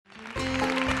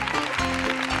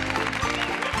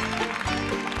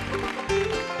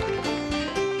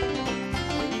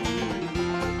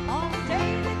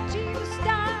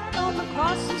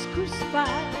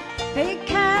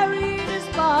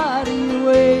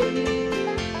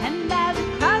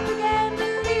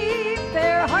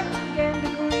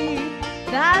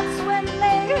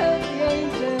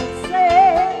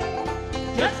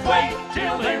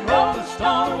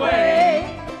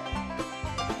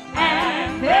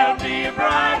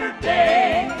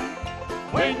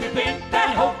When you think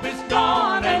that hope is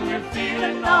gone and you're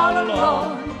feeling all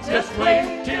alone, just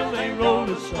wait till they roll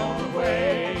the stone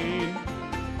away.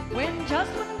 When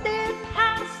just one day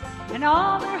passed and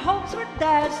all their hopes were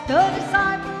dashed, the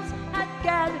disciples had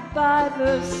gathered by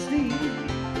the sea.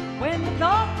 When they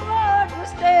thought the Lord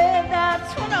was dead,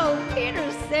 that's when old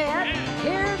Peter said,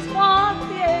 here's what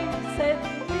the angel said to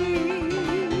me.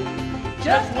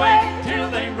 Just wait till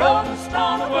they roll the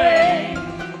stone away,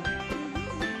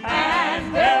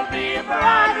 and there'll be a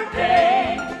brighter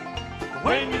day.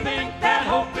 When you think that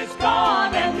hope is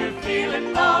gone and you're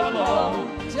feeling all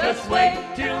alone, just wait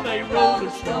till they roll the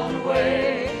stone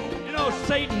away. You know,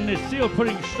 Satan is still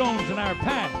putting stones in our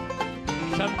path.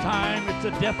 Sometimes it's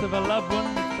the death of a loved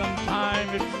one, sometimes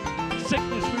it's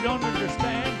sickness we don't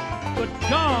understand, but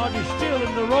God is still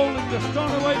in the rolling the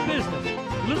stone away business.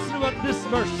 Listen to what this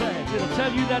verse says. It'll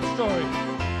tell you that story.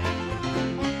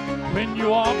 When you're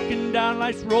walking down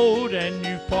life's road and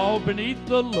you fall beneath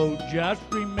the load, just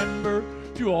remember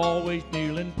to always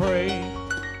kneel and pray.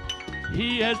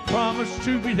 He has promised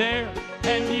to be there,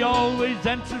 and he always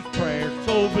answers prayer,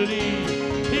 so believe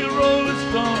he'll roll the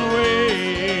stone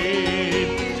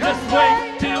away. Just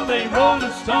wait till they roll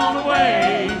the stone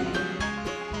away,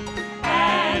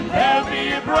 and there'll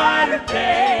be a brighter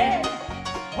day.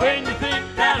 When you think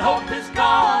that hope is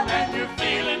gone and you're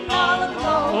feeling all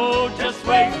alone, oh, just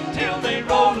wait till they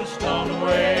roll the stone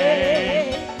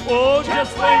away. Oh,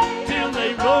 just wait till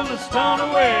they roll the stone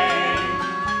away,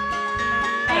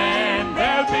 and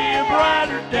there'll be a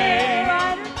brighter day.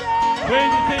 When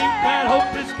you think that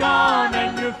hope is gone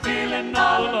and you're feeling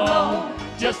all alone,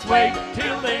 just wait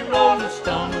till they roll the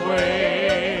stone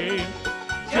away.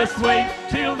 Just wait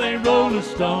till they roll the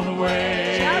stone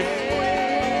away.